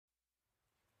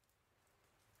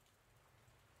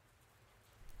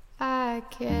I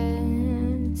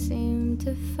can't seem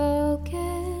to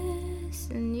focus,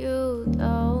 and you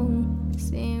don't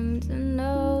seem to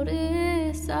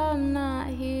notice I'm not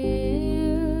here.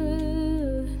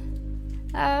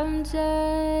 I'm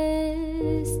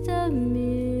just a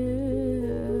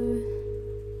mirror.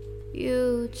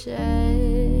 You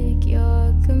check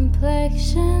your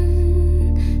complexion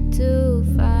to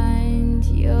find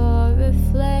your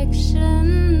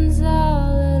reflections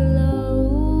all alone.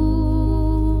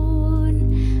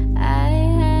 I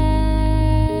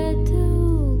had to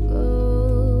go.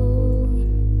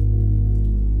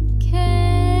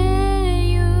 Can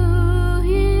you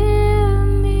hear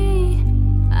me?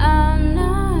 I'm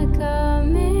not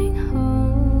coming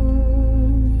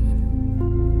home.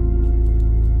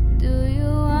 Do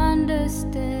you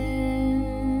understand?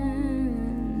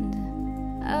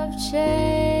 I've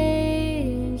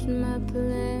changed my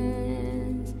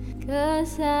plans,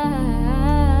 'cause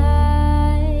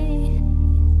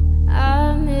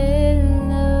I'm in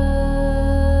love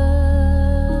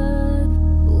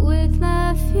with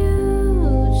my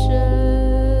future.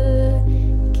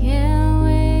 Can't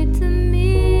wait to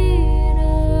meet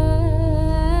her,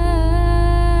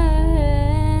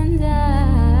 and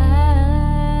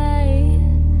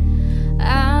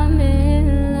I'm in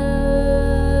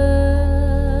love,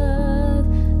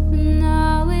 but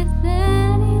not with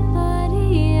anybody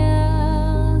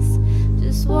else.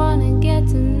 Just wanna get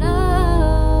to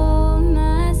know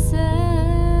myself.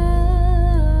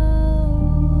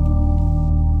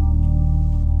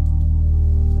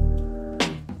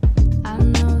 I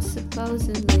know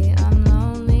supposedly